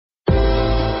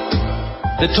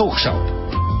The Talk Shop.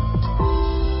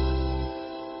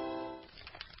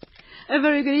 A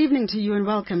very good evening to you and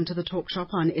welcome to the Talk Shop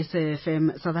on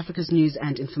SAFM, South Africa's news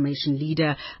and information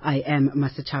leader. I am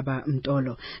Masachaba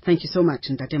Mtolo. Thank you so much,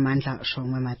 Ndate Mandla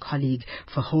Shongwe, my colleague,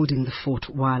 for holding the fort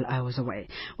while I was away.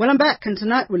 Well, I'm back, and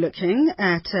tonight we're looking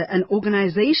at an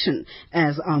organization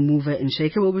as our mover and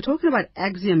shaker. We'll be talking about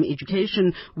Axium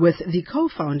Education with the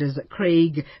co-founders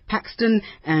Craig Paxton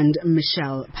and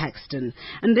Michelle Paxton.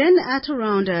 And then at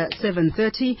around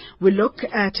 7:30, we look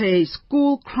at a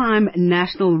school crime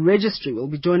national registry. We'll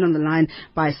be joined on the line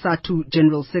by SATU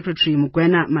General Secretary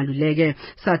Mugwena Maluleke.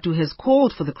 SATU has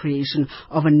called for the creation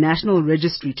of a national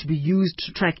registry to be used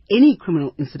to track any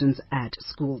criminal incidents at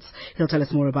schools. He'll tell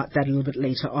us more about that a little bit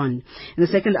later on. In the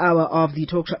second hour of the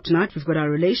Talk Shop tonight, we've got our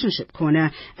relationship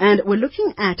corner, and we're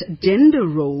looking at gender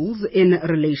roles in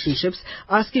relationships,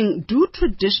 asking, do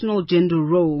traditional gender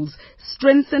roles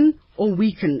strengthen or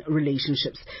weaken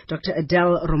relationships? Dr.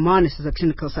 Adele Romanis is a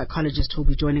clinical psychologist who will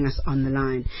be joining us on the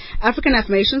line. African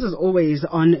Affirmations is always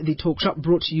on the Talk Shop,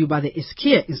 brought to you by the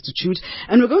Iskia Institute.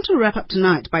 And we're going to wrap up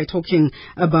tonight by talking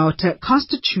about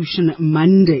Constitution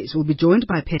Mondays. We'll be joined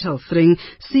by Petal Thring,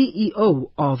 CEO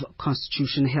of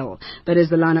Constitution Hill. That is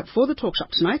the lineup for the Talk Shop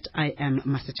tonight. I am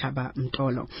Masachaba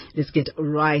Mtolo. Let's get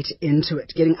right into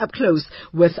it. Getting up close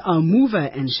with our mover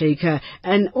and shaker,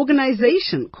 an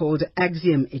organization called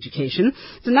Axium Education.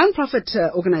 It's a non-profit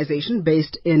organization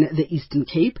based in the Eastern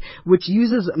Cape, which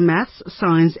uses maths,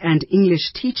 science and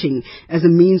English teaching as a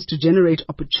means to generate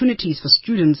opportunities for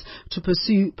students to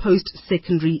pursue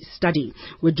post-secondary study.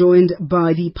 We're joined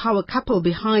by the power couple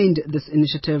behind this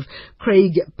initiative,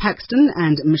 Craig Paxton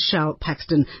and Michelle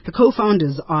Paxton, the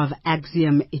co-founders of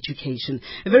Axium Education.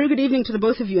 A very good evening to the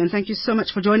both of you, and thank you so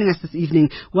much for joining us this evening.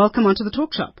 Welcome onto the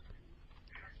Talk Shop.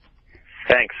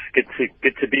 Thanks.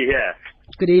 Good to be here.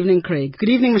 Good evening, Craig. Good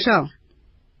evening, Michelle.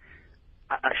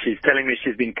 She's telling me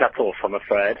she's been cut off, I'm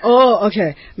afraid. Oh,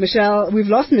 okay. Michelle, we've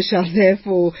lost Michelle there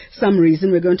for some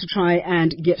reason. We're going to try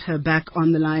and get her back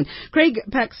on the line. Craig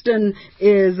Paxton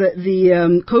is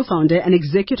the co-founder and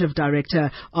executive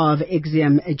director of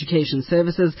Axium Education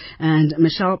Services, and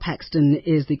Michelle Paxton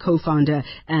is the co-founder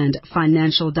and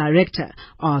financial director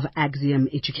of Axium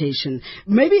Education.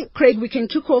 Maybe, Craig, we can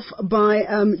kick off by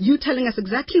you telling us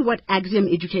exactly what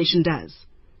Axium Education does.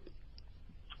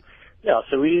 Yeah,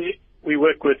 so we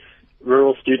work with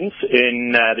rural students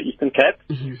in the Eastern Cape,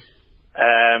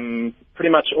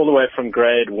 pretty much all the way from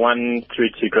grade 1 through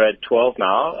to grade 12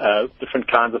 now, different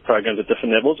kinds of programs at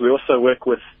different levels. We also work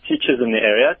with teachers in the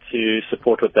area to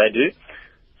support what they do.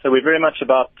 So we're very much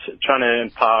about trying to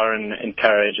empower and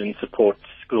encourage and support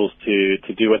schools to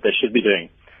do what they should be doing.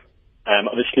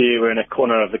 Obviously, we're in a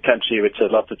corner of the country which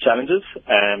has lots of challenges,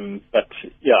 but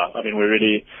yeah, I mean, we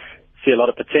really see a lot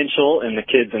of potential in the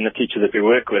kids and the teachers that we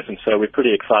work with, and so we're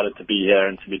pretty excited to be here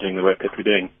and to be doing the work that we're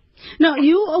doing. Now,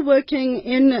 you are working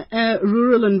in a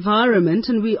rural environment,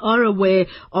 and we are aware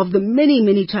of the many,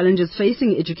 many challenges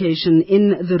facing education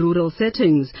in the rural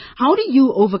settings. How do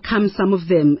you overcome some of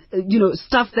them?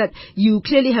 Stuff that you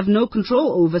clearly have no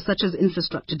control over, such as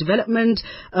infrastructure development.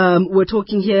 We're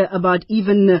talking here about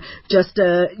even just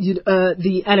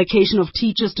the allocation of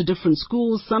teachers to different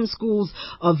schools. Some schools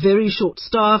are very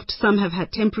short-staffed. Some have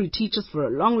had temporary teachers for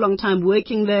a long, long time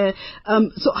working there.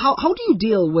 So how do you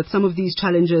deal with some of these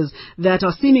challenges that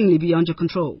are seemingly beyond your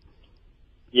control?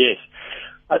 Yes.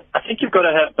 I think you've got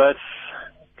to have both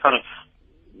kind of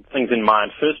things in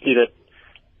mind. Firstly, that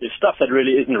there's stuff that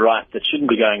really isn't right, that shouldn't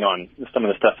be going on. Some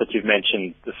of the stuff that you've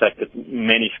mentioned, the fact that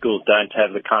many schools don't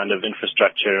have the kind of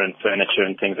infrastructure and furniture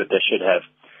and things that they should have,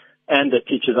 and that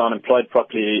teachers aren't employed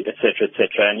properly, et cetera, et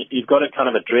cetera. And you've got to kind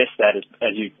of address that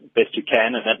as you best you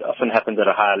can, and that often happens at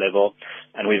a higher level.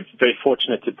 And we're very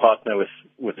fortunate to partner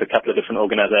with a couple of different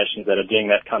organizations that are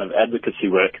doing that kind of advocacy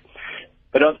work.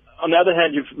 But on the other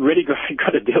hand, you've really got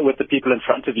to deal with the people in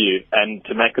front of you and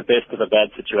to make the best of a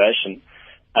bad situation.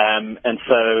 And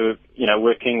so,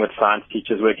 working with science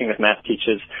teachers, working with math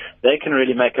teachers, they can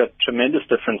really make a tremendous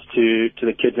difference to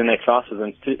the kids in their classes.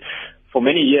 And for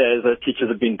many years, those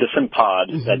teachers have been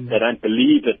disempowered, that they don't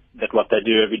believe that what they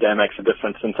do every day makes a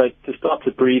difference. And so to start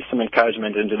to breathe some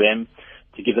encouragement into them,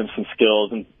 to give them some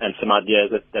skills and some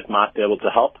ideas that might be able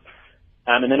to help.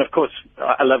 And then, of course,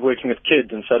 I love working with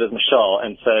kids, and so does Michelle.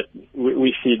 And so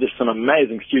we see just some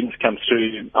amazing students come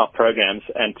through our programs,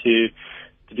 and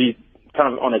to be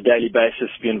kind of on a daily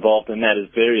basis be involved in that is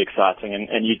very exciting.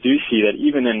 And you do see that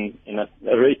even in a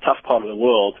very tough part of the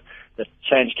world, that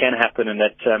change can happen and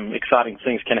that exciting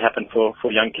things can happen for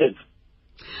young kids.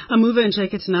 Our mover and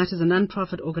shaker tonight is a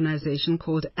non-profit organization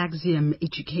called Axium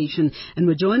Education, and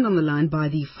we're joined on the line by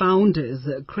the founders,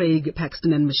 Craig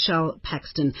Paxton and Michelle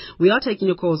Paxton. We are taking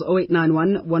your calls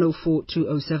 0891 104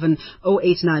 207,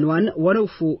 0891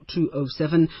 104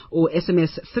 207, or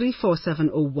SMS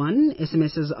 34701.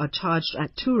 SMSs are charged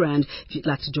at R2 if you'd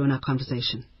like to join our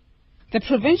conversation. The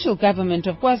provincial government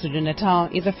of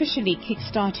KwaZulu-Natal is officially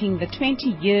kick-starting the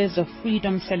 20 years of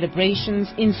freedom celebrations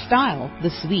in style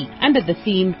this week. Under the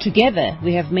theme, Together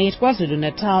we have made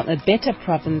KwaZulu-Natal a better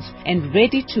province and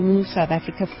ready to move South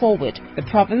Africa forward. The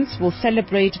province will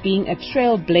celebrate being a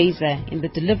trailblazer in the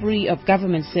delivery of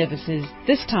government services,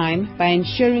 this time by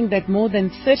ensuring that more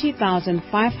than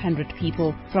 30,500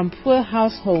 people from poor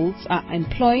households are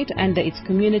employed under its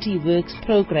Community Works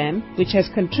program, which has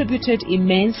contributed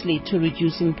immensely to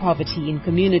reducing poverty in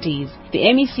communities. The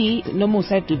MEC,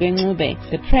 Nomusa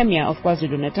Dube-Ncube, the Premier of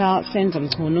KwaZulu-Natal, Senzo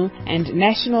Mchunu, and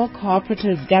National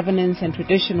Cooperative Governance and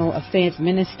Traditional Affairs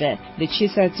Minister,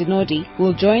 Lechisa Zinodi,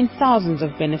 will join thousands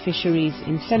of beneficiaries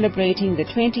in celebrating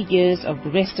the 20 years of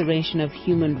the restoration of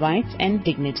human rights and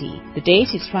dignity. The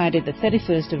date is Friday the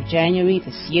 31st of January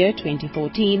this year,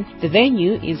 2014. The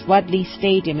venue is Wadley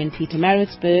Stadium in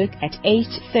Pietermaritzburg at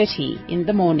 8:30 in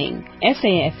the morning.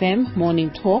 SAFM Morning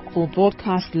Talk will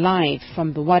broadcast live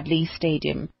from the Wadley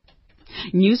Stadium.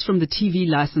 News from the TV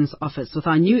License Office. With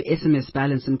our new SMS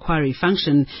balance inquiry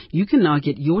function, you can now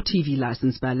get your TV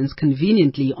license balance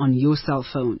conveniently on your cell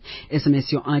phone.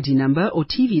 SMS your ID number or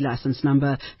TV license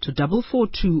number to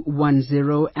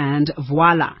 44210 and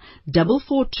voila,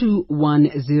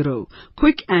 44210.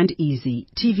 Quick and easy.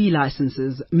 TV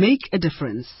licenses make a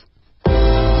difference.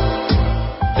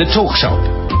 The Talk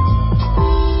Shop.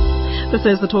 This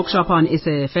is the Talk Shop on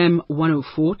SAFM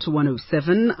 104 to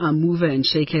 107. Our mover and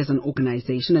shaker is an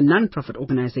organization, a non-profit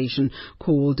organization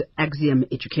called Axium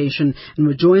Education. And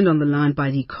we're joined on the line by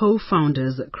the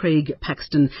co-founders, Craig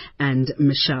Paxton and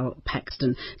Michelle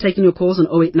Paxton. Taking your calls on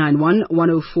 0891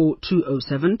 104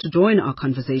 207 to join our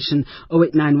conversation,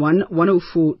 0891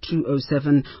 104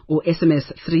 207 or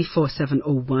SMS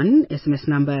 34701. SMS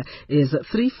number is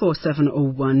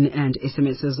 34701 and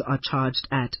SMSs are charged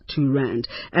at R2.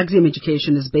 Axium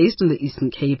Education is based in the Eastern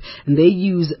Cape, and they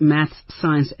use maths,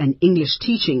 science and English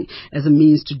teaching as a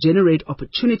means to generate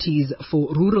opportunities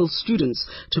for rural students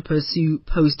to pursue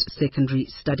post-secondary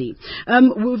study.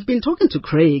 We've been talking to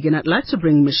Craig, and I'd like to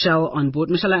bring Michelle on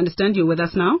board. Michelle, I understand you're with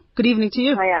us now. Good evening to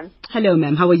you. I am. Hello,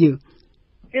 ma'am. How are you?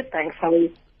 Good, thanks. How are you?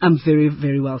 I'm very,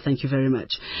 very well. Thank you very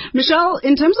much. Michelle,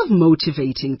 in terms of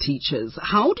motivating teachers,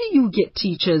 how do you get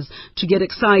teachers to get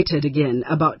excited again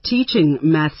about teaching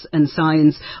maths and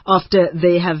science after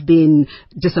they have been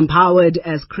disempowered,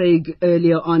 as Craig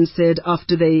earlier on said,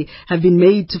 after they have been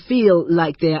made to feel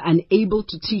like they're unable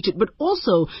to teach it, but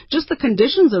also just the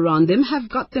conditions around them have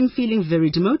got them feeling very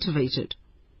demotivated?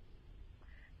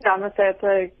 Yeah, I must say it's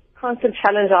a constant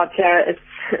challenge out here.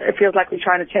 It feels like we're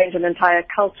trying to change an entire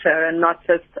culture and not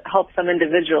just help some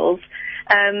individuals.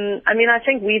 I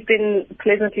think we've been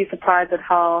pleasantly surprised at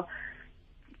how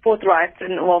forthright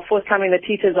and forthcoming the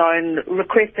teachers are in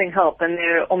requesting help, and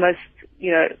they're almost,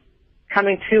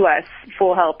 coming to us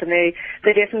for help, and they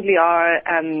definitely are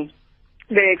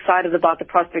very excited about the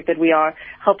prospect that we are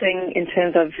helping in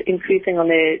terms of increasing on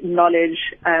their knowledge.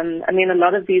 A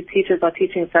lot of these teachers are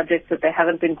teaching subjects that they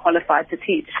haven't been qualified to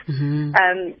teach.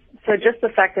 Mm-hmm. So just the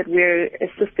fact that we're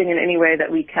assisting in any way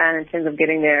that we can in terms of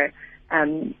getting their,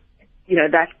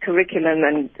 that curriculum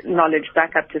and knowledge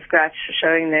back up to scratch,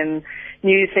 showing them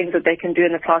new things that they can do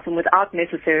in the classroom without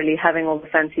necessarily having all the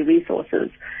fancy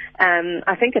resources.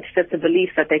 I think it's just a belief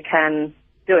that they can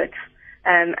do it.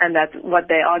 And that what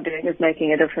they are doing is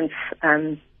making a difference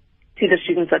to the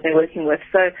students that they're working with.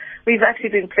 So we've actually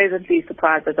been pleasantly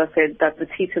surprised, as I said, that the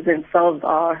teachers themselves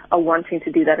are wanting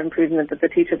to do that improvement, that the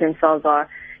teachers themselves are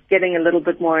getting a little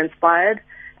bit more inspired.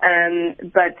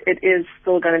 But it is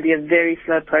still going to be a very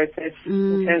slow process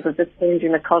in terms of just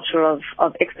changing the culture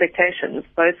of expectations,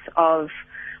 both of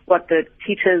what the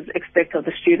teachers expect of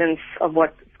the students, of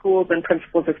what schools and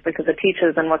principals expect of the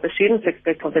teachers, and what the students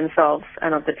expect of themselves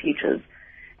and of the teachers.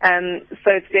 So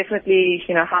it's definitely,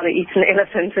 how to eat an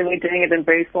elephant, and we're doing it in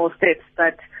very small steps.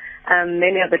 But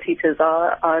many of the teachers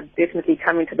are definitely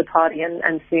coming to the party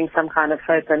and seeing some kind of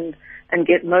hope and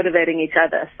get motivating each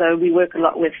other. So we work a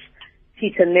lot with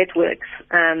teacher networks,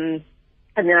 and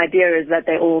the idea is that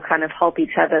they all kind of help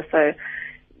each other. So,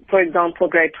 for example,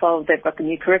 grade 12, they've got the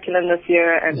new curriculum this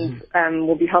year, and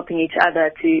we'll be helping each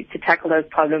other to tackle those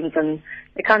problems, and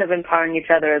they're kind of empowering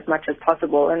each other as much as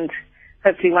possible. And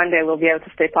hopefully one day we'll be able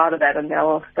to step out of that, and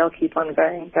they'll keep on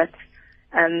going. But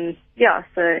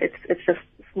so it's just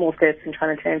small steps in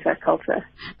trying to change that culture.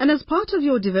 And as part of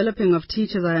your developing of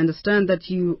teachers, I understand that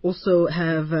you also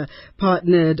have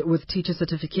partnered with teacher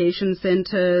certification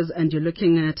centers, and you're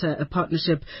looking at a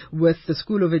partnership with the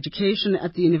School of Education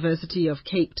at the University of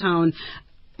Cape Town.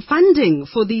 Funding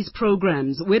for these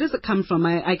programs, where does it come from?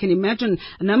 I can imagine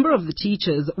a number of the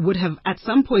teachers would have at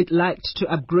some point liked to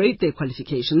upgrade their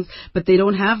qualifications, but they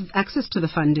don't have access to the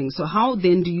funding. So how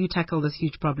then do you tackle this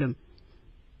huge problem?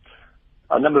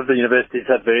 A number of the universities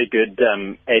have very good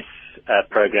ACE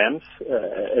programs,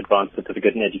 Advanced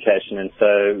Certificate in Education, and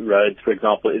so Rhodes, for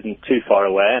example, isn't too far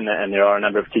away, and there are a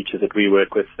number of teachers that we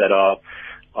work with that are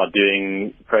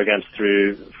doing programs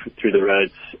through the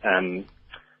Rhodes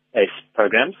ACE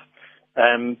programs.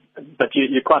 But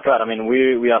you're quite right. I mean,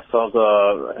 we ourselves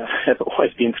have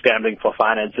always been scrambling for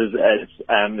finances, as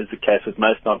is the case with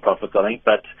most non-profits, I think.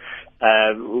 But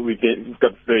we've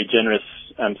got very generous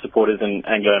supporters in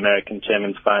Anglo-American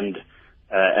Chairman's Fund,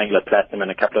 Anglo Platinum,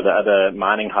 and a couple of the other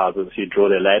mining houses who draw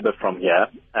their labour from here.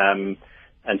 And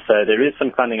so there is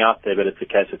some funding out there, but it's a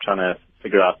case of trying to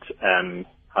figure out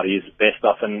how to use it best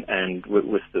often, and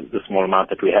with the small amount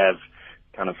that we have,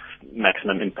 kind of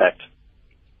maximum impact.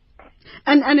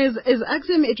 And is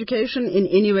Axium Education in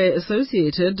any way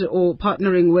associated or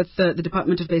partnering with the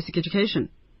Department of Basic Education?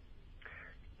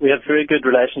 We have very good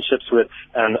relationships with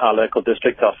our local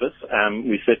district office.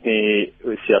 We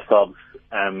see ourselves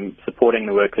supporting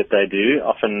the work that they do.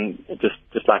 Often,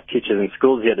 just like teachers in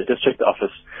schools here, the district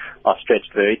office are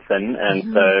stretched very thin,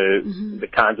 and so the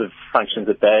kinds of functions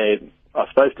that they are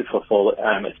supposed to fulfill,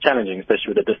 it's challenging, especially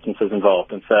with the distances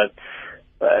involved. And so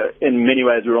in many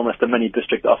ways, we're almost a mini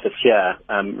district office here,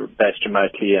 based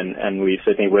remotely, and we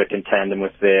certainly work in tandem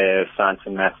with their science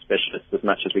and math specialists as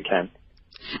much as we can.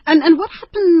 And what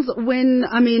happens when,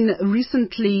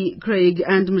 recently, Craig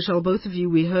and Michelle, both of you,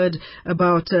 we heard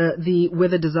about the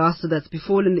weather disaster that's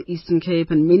befallen the Eastern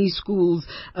Cape, and many schools,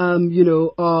 are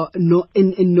not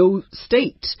in no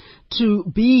state to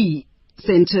be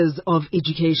centers of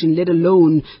education, let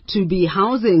alone to be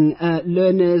housing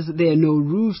learners. There are no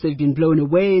roofs. They've been blown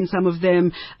away in some of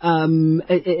them.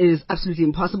 It is absolutely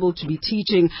impossible to be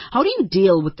teaching. How do you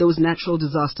deal with those natural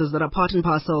disasters that are part and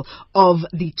parcel of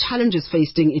the challenges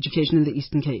facing education in the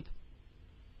Eastern Cape?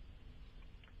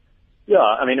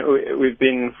 Yeah, we've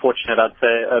been fortunate, I'd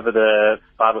say, over the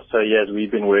 5 or so years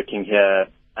we've been working here.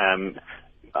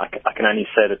 I can only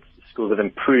say that schools have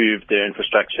improved their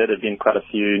infrastructure. There have been quite a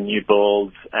few new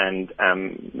builds, and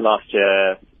last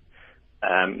year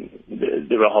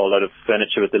there were a whole lot of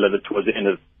furniture was delivered towards the end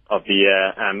of the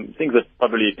year. Things that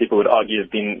probably people would argue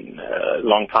have been a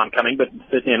long time coming, but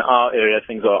certainly in our area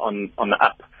things are on the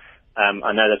up.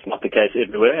 I know that's not the case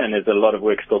everywhere, and there's a lot of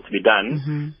work still to be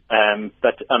done.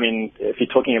 But if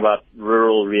you're talking about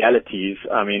rural realities,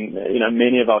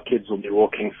 many of our kids will be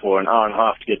walking for an hour and a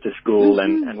half to get to school,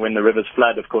 and when the rivers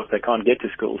flood, of course, they can't get to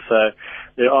school. So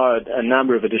there are a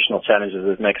number of additional challenges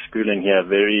that make schooling here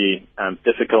very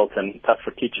difficult and tough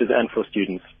for teachers and for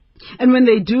students. And when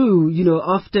they do,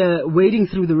 after wading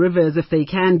through the rivers, if they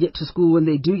can get to school, when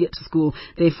they do get to school,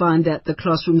 they find that the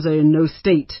classrooms are in no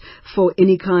state for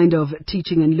any kind of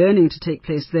teaching and learning to take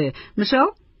place there.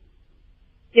 Michelle?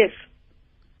 Yes.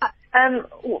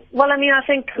 I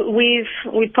think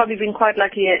we've probably been quite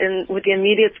lucky with the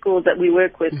immediate schools that we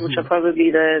work with, which are probably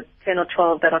the 10 or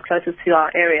 12 that are closest to our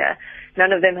area.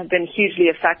 None of them have been hugely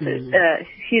affected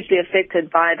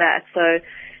by that. So,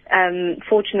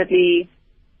 fortunately,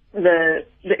 the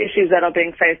issues that are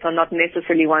being faced are not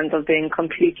necessarily ones of being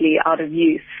completely out of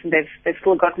use. They've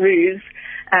still got roofs,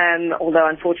 although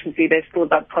unfortunately they've still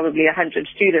got probably 100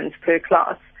 students per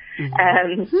class.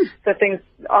 So things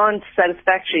aren't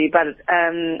satisfactory, but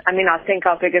I think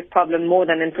our biggest problem more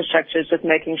than infrastructure is just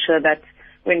making sure that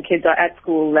when kids are at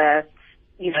school, they're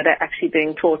actually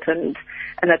being taught and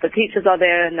that the teachers are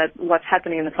there and that what's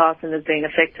happening in the classroom is being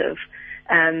effective.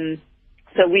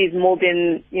 So we've more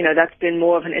been, that's been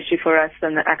more of an issue for us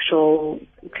than the actual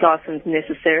classrooms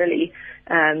necessarily.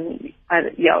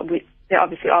 There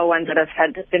obviously are ones that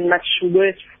have been much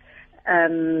worse,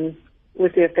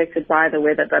 with affected by the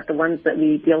weather, but the ones that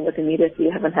we deal with immediately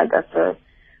haven't had that. So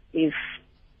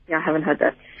haven't had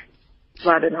that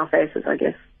right in our faces, I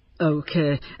guess.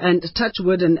 Okay, and touch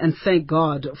wood and thank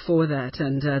God for that,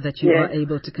 and that you are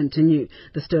able to continue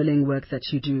the sterling work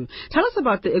that you do. Tell us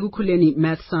about the Egukhuleni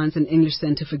Math, Science and English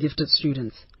Center for Gifted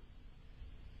Students.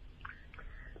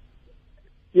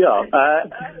 Yeah,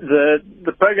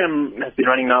 the program has been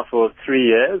running now for 3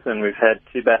 years, and we've had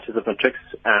 2 batches of matrics,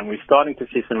 and we're starting to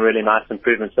see some really nice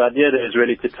improvements. The idea there is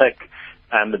really to take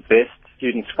the best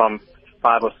students from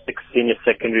 5 or 6 senior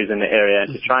secondaries in the area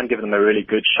and to try and give them a really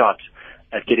good shot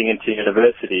at getting into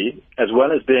university, as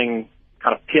well as being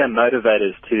kind of peer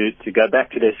motivators to go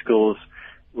back to their schools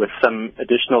with some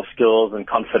additional skills and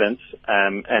confidence,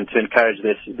 and to encourage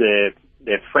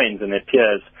their friends and their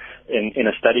peers in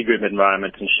a study group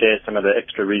environment and share some of the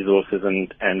extra resources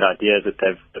and ideas that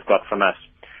they've got from us.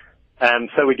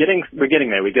 So we're getting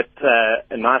there. We get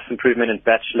a nice improvement in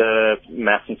bachelor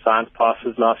maths and science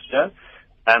passes last year.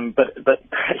 But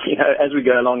as we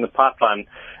go along the pipeline,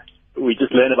 we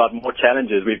just learn about more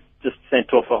challenges. We've just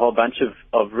sent off a whole bunch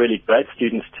of really great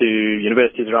students to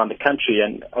universities around the country,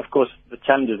 and of course the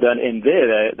challenges don't end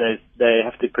there. They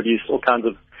have to produce all kinds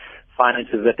of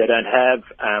finances that they don't have.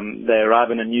 They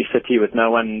arrive in a new city with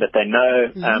no one that they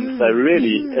know. So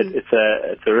really, it's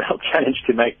a real challenge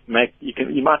to make.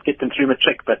 You might get them through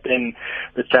matric, but then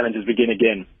the challenges begin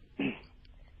again.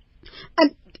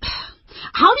 And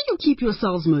how do you keep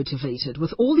yourselves motivated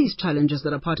with all these challenges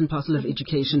that are part and parcel of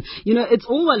education? It's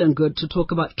all well and good to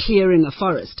talk about clearing a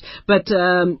forest, but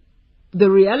the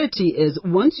reality is,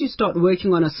 once you start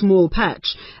working on a small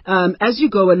patch, as you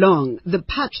go along, the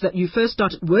patch that you first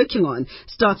started working on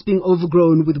starts being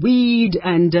overgrown with weed,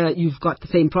 and you've got the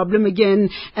same problem again.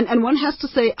 And one has to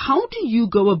say, how do you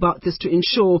go about this to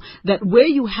ensure that where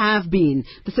you have been,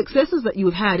 the successes that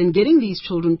you've had in getting these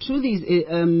children to these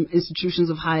institutions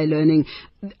of higher learning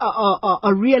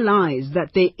are realized,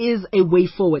 that there is a way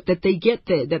forward, that they get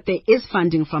there, that there is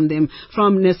funding from them,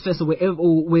 from NSFAS or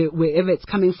wherever it's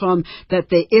coming from, that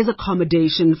there is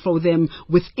accommodation for them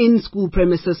within school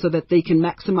premises so that they can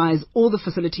maximize all the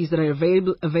facilities that are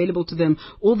available to them,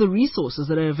 all the resources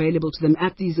that are available to them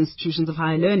at these institutions of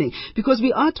higher learning. Because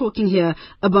we are talking here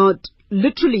about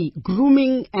literally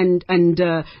grooming and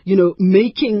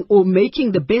making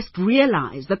the best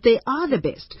realize that they are the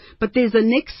best. But there's a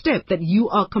next step that you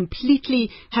are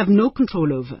completely have no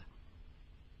control over.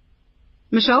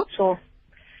 Michelle? Sure.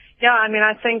 Yeah,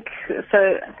 I think so.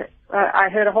 I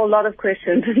heard a whole lot of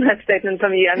questions in that statement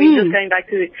from you. Just going back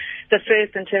to the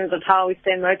first in terms of how we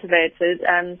stay motivated.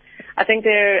 I think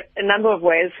there are a number of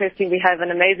ways. Firstly, we have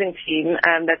an amazing team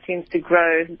that seems to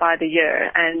grow by the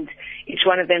year, and each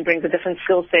one of them brings a different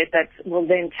skill set that will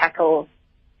then tackle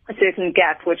a certain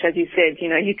gap, which, as you said,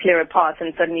 you clear a path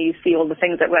and suddenly you see all the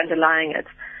things that were underlying it.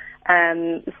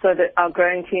 So that our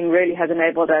growing team really has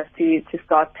enabled us to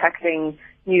start tackling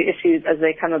new issues as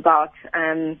they come about.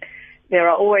 There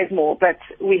are always more, but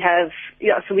so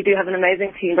we do have an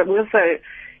amazing team, but we also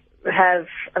have,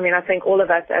 I think all of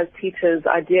us as teachers,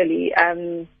 ideally,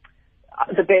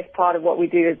 the best part of what we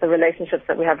do is the relationships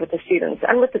that we have with the students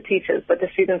and with the teachers, but the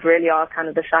students really are kind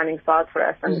of the shining stars for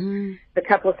us. And the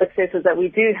couple of successes that we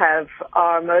do have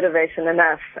are motivation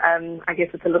enough. I guess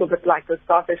it's a little bit like the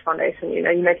Starfish Foundation.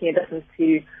 You're making a difference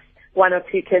to one or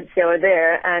two kids here or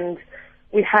there, and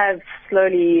we have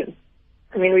slowly,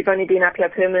 we've only been up here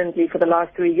permanently for the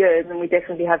last 3 years, and we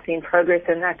definitely have seen progress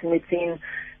in that, and we've seen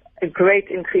a great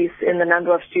increase in the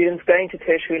number of students going to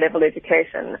tertiary level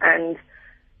education. And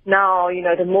now,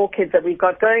 the more kids that we've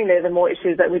got going there, the more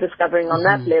issues that we're discovering on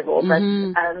that level. But,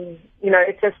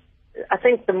 it's just, I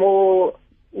think the more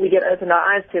we get opened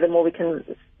our eyes to, the more we can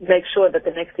make sure that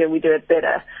the next year we do it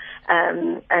better.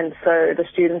 And so the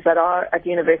students that are at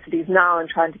universities now and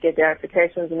trying to get their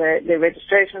applications and their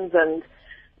registrations and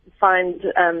find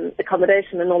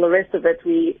accommodation and all the rest of it,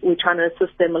 we're trying to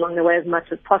assist them along the way as much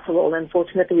as possible. And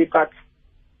fortunately, we've got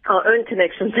our own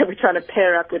connections that we're trying to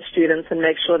pair up with students and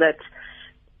make sure that,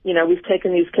 we've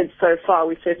taken these kids so far.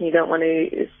 We certainly don't want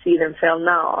to see them fail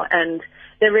now. And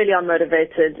they really are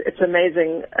motivated. It's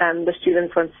amazing. The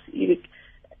students,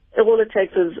 all it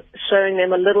takes is showing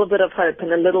them a little bit of hope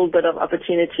and a little bit of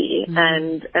opportunity,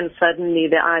 and suddenly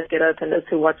their eyes get opened as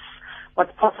to what's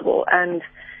possible. And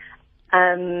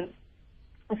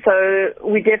so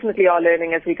we definitely are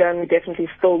learning as we go, and we definitely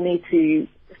still need to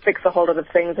fix a whole lot of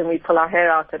things, and we pull our hair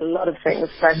out at a lot of things.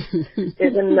 But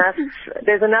there's enough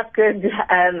good,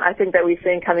 I think, that we're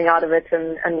seeing coming out of it,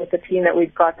 and with the team that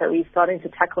we've got, that we're starting to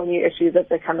tackle new issues as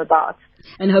they come about.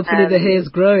 And hopefully the hair's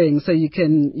growing, so you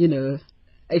can,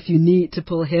 if you need to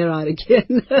pull hair out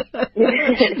again,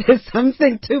 there's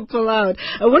something to pull out.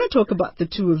 I want to talk about the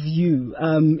two of you.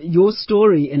 Your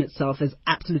story in itself is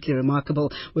absolutely remarkable.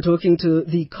 We're talking to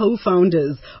the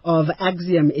co-founders of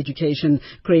Axium Education,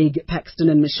 Craig Paxton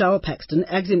and Michelle Paxton.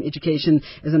 Axium Education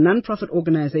is a non-profit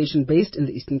organization based in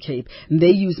the Eastern Cape, and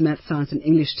they use math, science, and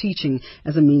English teaching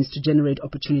as a means to generate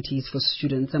opportunities for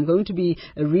students. I'm going to be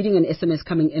reading an SMS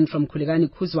coming in from Kulegani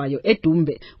Kuzwayo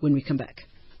Edumbe when we come back.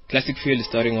 Classic Fuel is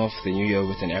starting off the new year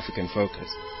with an African focus,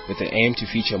 with the aim to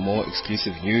feature more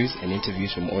exclusive news and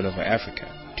interviews from all over Africa.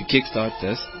 To kickstart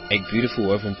this, a beautiful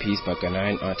woven piece by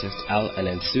Ghanaian artist Al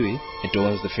Alansui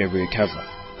adorns the February cover.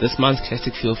 This month's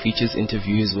Classic Fuel features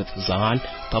interviews with Zahan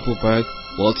Pappelberg,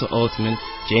 Walter Altman,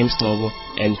 James Noble,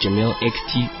 and Jamil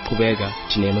XT Kubega,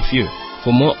 to name a few.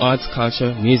 For more arts,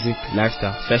 culture, music,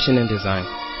 lifestyle, fashion and design,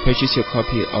 purchase your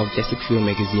copy of Classic Fuel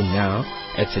magazine now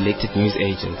at selected news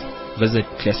agents. Visit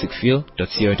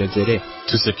classicfuel.co.za.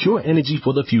 To secure energy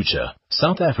for the future,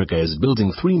 South Africa is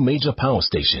building 3 major power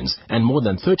stations and more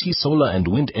than 30 solar and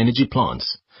wind energy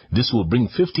plants. This will bring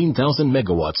 15,000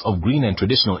 megawatts of green and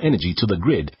traditional energy to the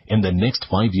grid in the next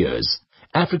 5 years.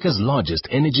 Africa's largest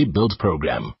energy build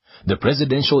program. The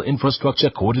Presidential Infrastructure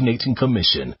Coordinating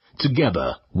Commission.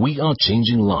 Together, we are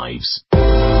changing lives.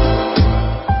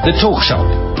 The Talk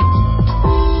Shop.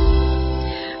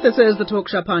 This is the Talk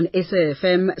Shop on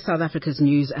SAFM, South Africa's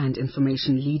news and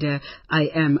information leader. I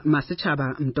am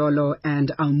Masachaba Mdolo,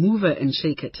 and our mover and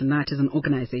shaker tonight is an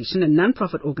organization, a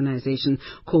non-profit organization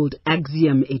called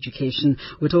Axium Education.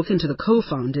 We're talking to the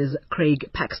co-founders,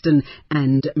 Craig Paxton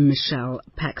and Michelle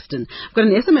Paxton. I've got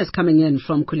an SMS coming in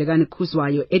from Kulegani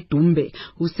Kuzwayo Edumbe,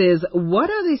 who says, what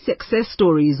are the success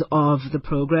stories of the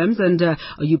programs, and are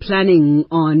you planning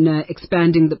on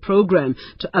expanding the program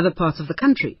to other parts of the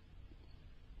country?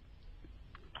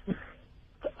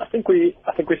 I think we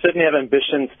certainly have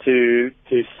ambitions to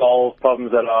solve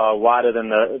problems that are wider than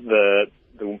the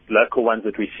local ones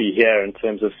that we see here in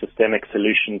terms of systemic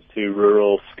solutions to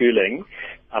rural schooling.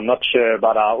 I'm not sure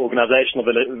about our organizational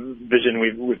vision.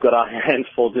 We've got our hands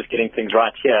full just getting things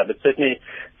right here, but certainly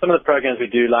some of the programs we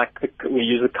do, we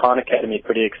use the Khan Academy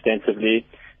pretty extensively.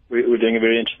 We're doing a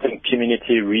very interesting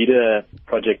community reader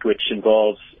project, which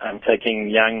involves taking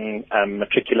young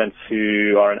matriculants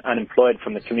who are unemployed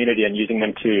from the community and using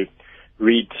them to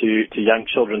read to young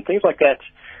children. Things like that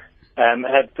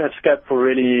have scope for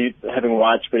really having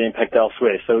widespread impact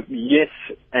elsewhere. So yes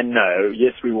and no.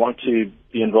 Yes, we want to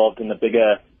be involved in the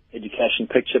bigger education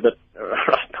picture, but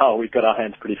right now we've got our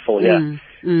hands pretty full here.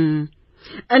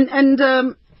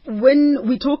 When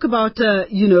we talk about, the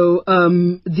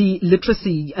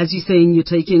literacy, as you're saying, you're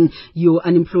taking your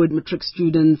unemployed matric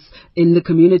students in the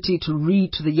community to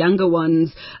read to the younger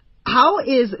ones. How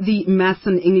is the maths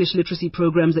and English literacy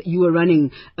programs that you are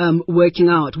running working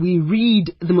out? We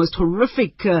read the most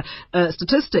horrific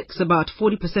statistics about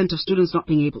 40% of students not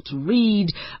being able to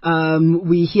read.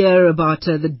 We hear about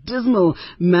the dismal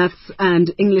maths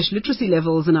and English literacy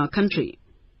levels in our country.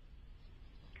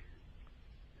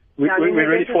 We're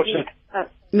really fortunate.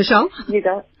 Michelle? You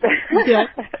go. Yeah.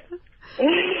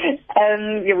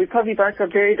 We probably both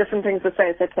got very different things to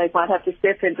say, so Craig might have to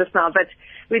step in just now. But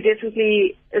we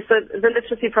definitely, so the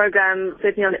literacy program,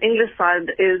 certainly on the English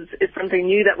side, is something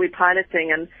new that we're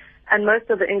piloting. And most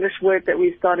of the English work that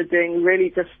we started doing really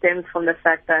just stems from the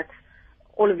fact that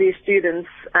all of these students,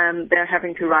 they're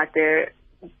having to write their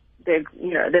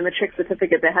matric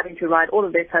certificate, they're having to write all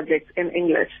of their subjects in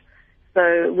English.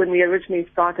 So when we originally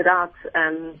started out,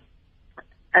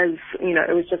 as you know,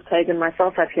 it was just Craig and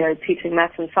myself up here teaching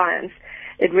maths and science.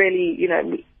 It really,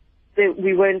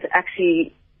 we weren't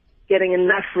actually getting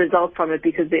enough results from it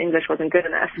because the English wasn't good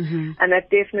enough. Mm-hmm. And that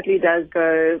definitely does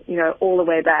go, all the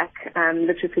way back.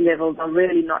 Literacy levels are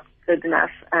really not good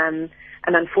enough. And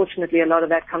unfortunately, a lot of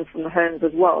that comes from the homes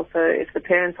as well. So if the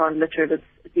parents aren't literate,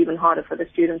 it's even harder for the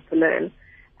students to learn.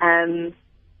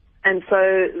 And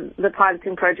so the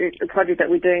piloting project, the project that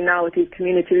we're doing now with these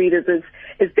community readers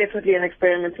is definitely an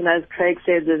experiment, and as Craig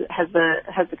says, it has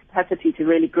the capacity to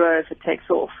really grow if it takes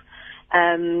off.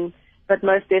 But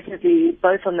most definitely,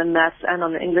 both on the maths and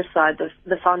on the English side,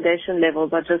 the foundation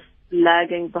levels are just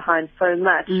lagging behind so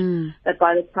much that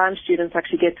by the time students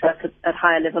actually get to us at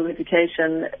higher level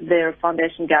education, their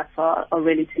foundation gaps are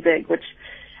really too big, which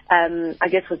I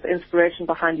guess was the inspiration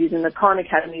behind using the Khan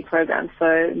Academy program.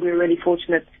 So we're really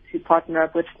fortunate to partner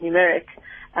up with Numeric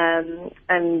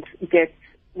and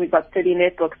we've got 30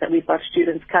 netbooks that we've got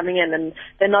students coming in, and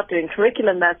they're not doing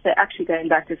curriculum maths, they're actually going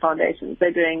back to foundations.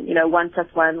 They're doing, 1 plus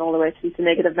 1 all the way through to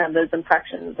negative numbers and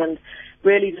fractions, and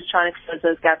really just trying to close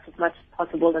those gaps as much as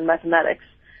possible in mathematics.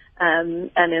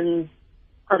 And on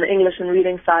the English and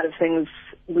reading side of things,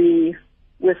 we're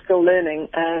still learning,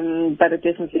 but it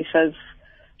definitely shows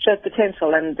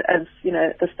potential. And as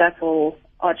the stats all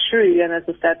are true, and as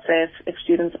the stats say, if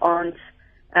students aren't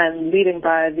leading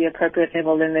by the appropriate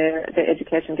level, then their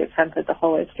education gets hampered the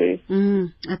whole way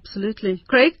through. Absolutely.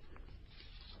 Craig,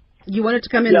 you wanted to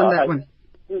come in on that one?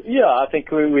 Yeah, I think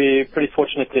we're pretty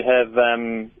fortunate to have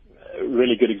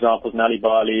really good examples. Nali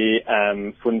Bali,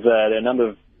 Funza, there are a number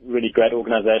of really great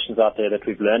organizations out there that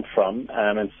we've learned from.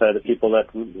 And so the people that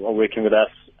are working with us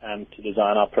to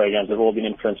design our programs have all been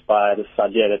influenced by this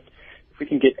idea that if we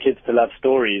can get kids to love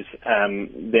stories,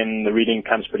 then the reading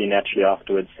comes pretty naturally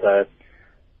afterwards. So,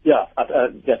 yeah,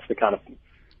 that's the kind of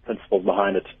principles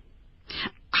behind it.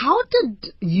 How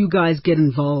did you guys get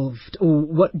involved, or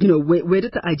what? Where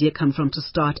did the idea come from to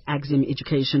start Axium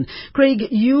Education? Craig,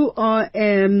 you are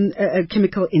a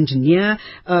chemical engineer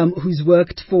who's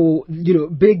worked for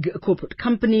big corporate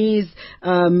companies,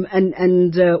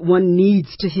 and one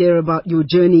needs to hear about your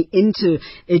journey into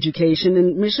education.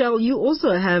 And Michelle, you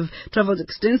also have travelled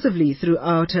extensively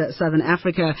throughout Southern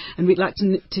Africa, and we'd like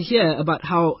to hear about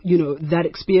how that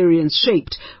experience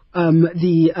shaped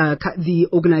the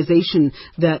organization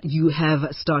that you have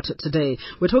started today.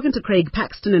 We're talking to Craig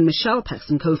Paxton and Michelle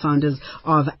Paxton, co-founders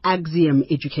of Axium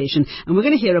Education, and we're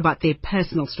going to hear about their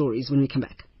personal stories when we come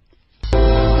back.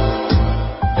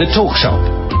 The Talk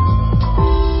Shop.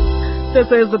 This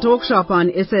is the Talk Shop on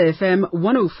SAFM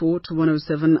 104 to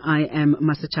 107. I am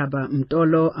Masachaba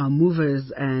Mtolo. Our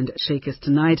movers and shakers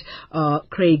tonight are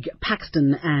Craig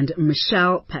Paxton and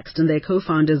Michelle Paxton. They're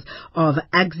co-founders of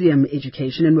Axium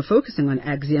Education, and we're focusing on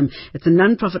Axium. It's a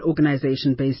non-profit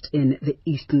organization based in the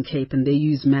Eastern Cape, and they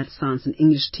use math, science and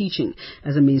English teaching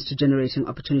as a means to generating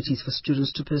opportunities for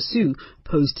students to pursue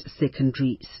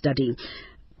post-secondary study.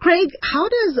 Craig, how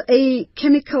does a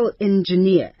chemical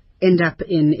engineer end up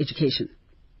in education?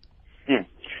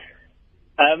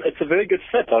 It's a very good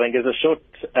fit, I think, is a short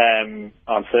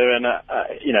answer. And,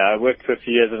 I worked for a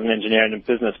few years as an engineer in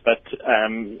business, but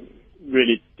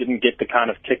really didn't get the kind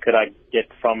of kick that I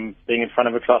get from being in front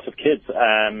of a class of kids.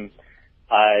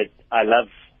 I love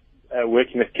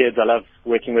working with kids. I love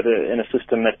working in a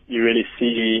system that you really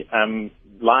see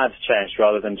lives changed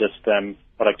rather than just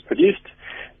products produced.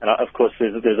 And of course,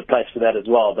 there's a place for that as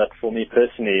well. But for me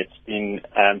personally, it's been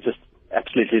just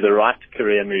absolutely the right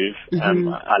career move.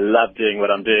 I love doing what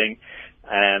I'm doing.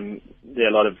 There are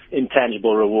a lot of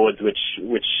intangible rewards which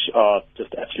are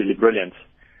just absolutely brilliant.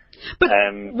 But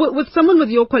with someone with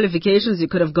your qualifications, you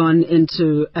could have gone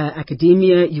into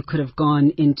academia, you could have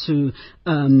gone into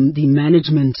the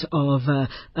management of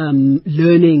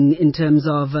learning in terms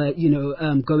of,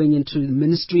 going into the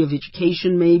Ministry of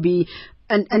Education maybe.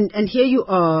 And here you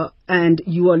are, and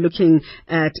you are looking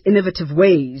at innovative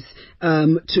ways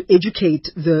to educate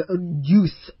the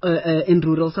youth in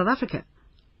rural South Africa.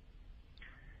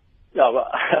 Yeah, well,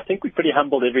 I think we're pretty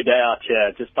humbled every day out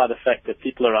here just by the fact that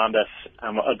people around us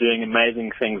are doing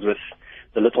amazing things with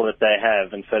the little that they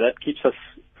have. And so that keeps us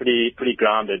pretty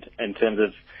grounded in terms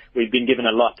of we've been given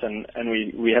a lot, and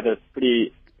we have a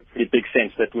pretty big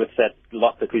sense that with that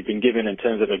lot that we've been given in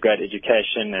terms of a great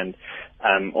education and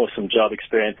awesome job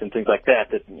experience and things like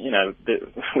that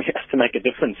we have to make a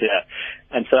difference here.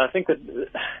 And so I think that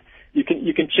you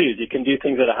can choose. You can do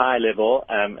things at a high level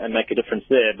and make a difference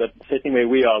there. But certainly where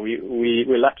we are,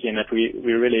 we're lucky in that we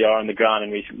really are on the ground,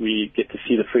 and we get to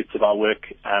see the fruits of our work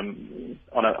on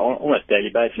an almost daily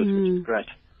basis, which is great.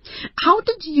 How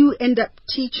did you end up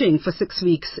teaching for 6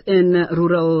 weeks in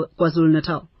rural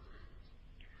KwaZulu-Natal?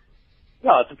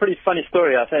 Yeah, it's a pretty funny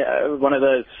story. I think one of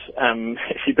those,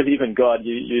 if you believe in God,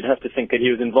 you'd have to think that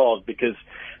he was involved, because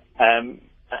I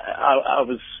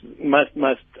was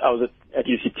at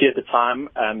UCT at the time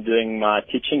doing my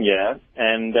teaching year,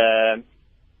 and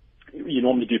you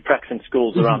normally do pracs in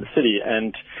schools around the city,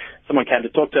 and someone came to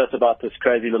talk to us about this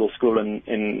crazy little school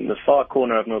in the far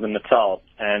corner of Northern Natal,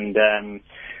 and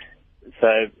so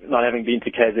not having been to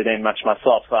KZN much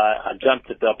myself, I jumped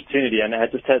at the opportunity, and I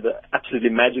just had an absolutely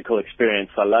magical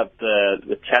experience. I loved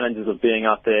the challenges of being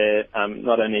out there,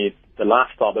 not only the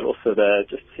lifestyle, but also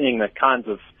just seeing the kinds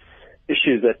of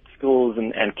issues that schools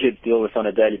and kids deal with on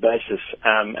a daily basis.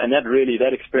 And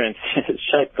that experience has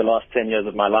shaped the last 10 years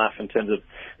of my life in terms of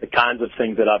the kinds of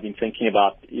things that I've been thinking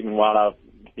about, even while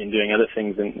I've been doing other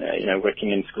things and, working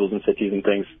in schools and cities and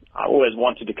things. I always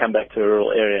wanted to come back to a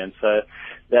rural area, and so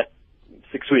that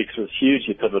 6 weeks was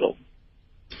hugely pivotal.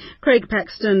 Craig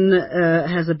Paxton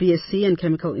has a BSc in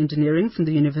Chemical Engineering from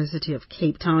the University of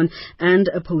Cape Town and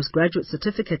a postgraduate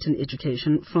certificate in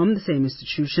education from the same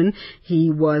institution. He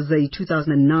was a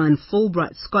 2009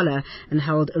 Fulbright Scholar and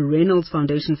held a Reynolds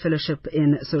Foundation Fellowship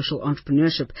in Social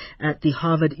Entrepreneurship at the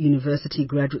Harvard University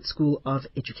Graduate School of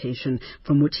Education,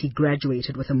 from which he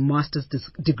graduated with a master's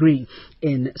degree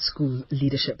in school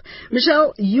leadership.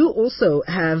 Michelle, you also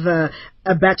have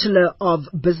a Bachelor of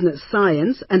Business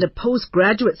Science and a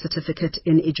postgraduate certificate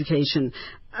in education.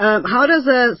 How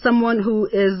does someone who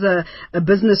is a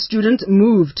business student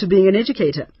move to being an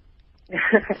educator?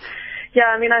 Yeah,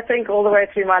 I mean, I think all the way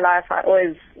through my life, I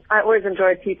always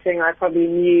enjoyed teaching. I probably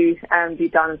knew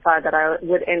deep down inside that I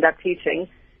would end up teaching.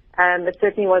 It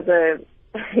certainly was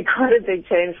quite a big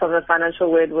change from the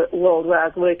financial world where I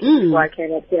was working before I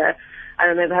came up here. I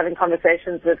remember having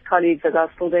conversations with colleagues as I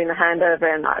was still doing the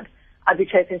handover, and I'd be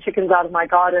chasing chickens out of my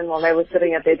garden while they were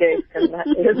sitting at their desk, and it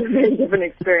was a really different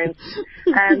experience.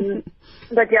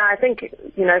 But yeah, I think,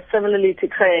 similarly to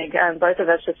Craig, both of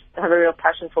us just have a real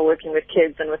passion for working with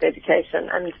kids and with education.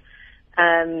 And,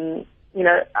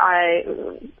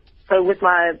 so with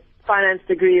my finance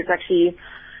degree, it's actually,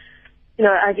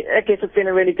 I guess it's been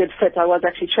a really good fit. I was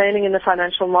actually training in the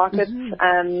financial markets,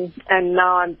 and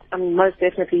now I'm most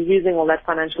definitely using all that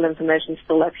financial information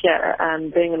still up here.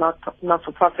 Being a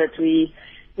not-for-profit,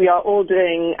 we are all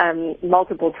doing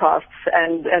multiple tasks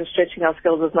and stretching our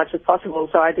skills as much as possible.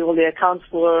 So I do all the accounts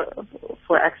for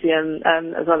Axium,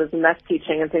 as well as the math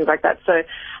teaching and things like that. So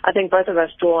I think both of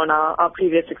us draw on our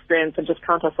previous experience and just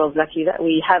count ourselves lucky that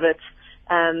we have it,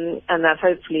 and that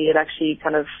hopefully it actually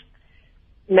kind of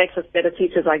makes us better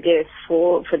teachers, I guess,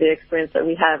 for the experience that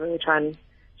we have, and we try and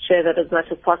share that as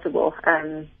much as possible.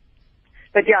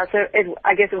 But yeah, so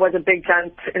I guess it was a big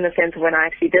jump in the sense of when I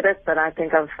actually did it, but I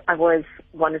think I've always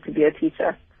wanted to be a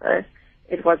teacher, so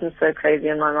it wasn't so crazy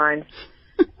in my mind.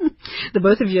 The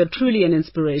both of you are truly an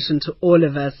inspiration to all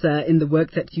of us in the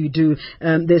work that you do.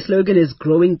 Their slogan is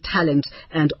growing talent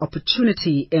and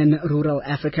opportunity in rural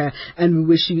Africa, and we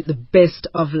wish you the best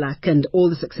of luck and all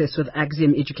the success with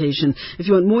Axium Education. If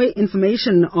you want more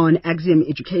information on Axium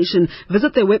Education,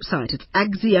 visit their website. It's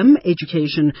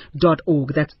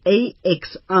axiumeducation.org. That's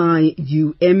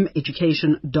AXIUM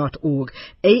education.org.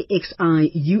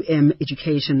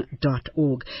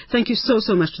 AXIUMeducation.org. Thank you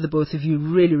so much to the both of you.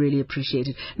 Really, really appreciate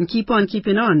it. And keep on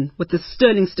keeping on with the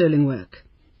sterling work.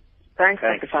 Thanks,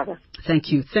 Father. Thank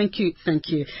you.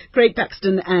 Craig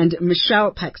Paxton and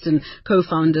Michelle Paxton,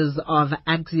 co-founders of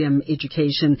Axium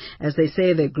Education. As they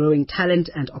say, they're growing talent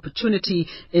and opportunity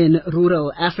in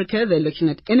rural Africa. They're looking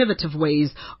at innovative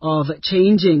ways of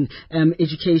changing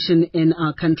education in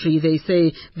our country. They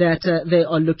say that they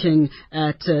are looking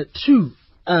at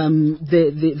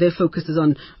their focus is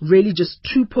on really just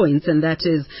 2 points, and that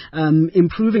is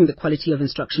improving the quality of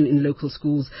instruction in local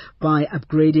schools by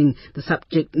upgrading the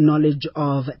subject knowledge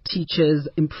of teachers,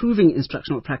 improving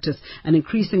instructional practice, and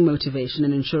increasing motivation,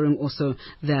 and ensuring also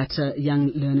that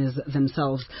young learners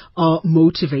themselves are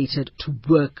motivated to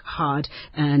work hard,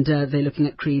 and they're looking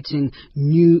at creating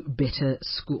new, better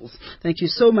schools. Thank you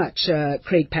so much,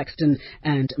 Craig Paxton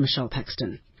and Michelle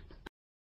Paxton.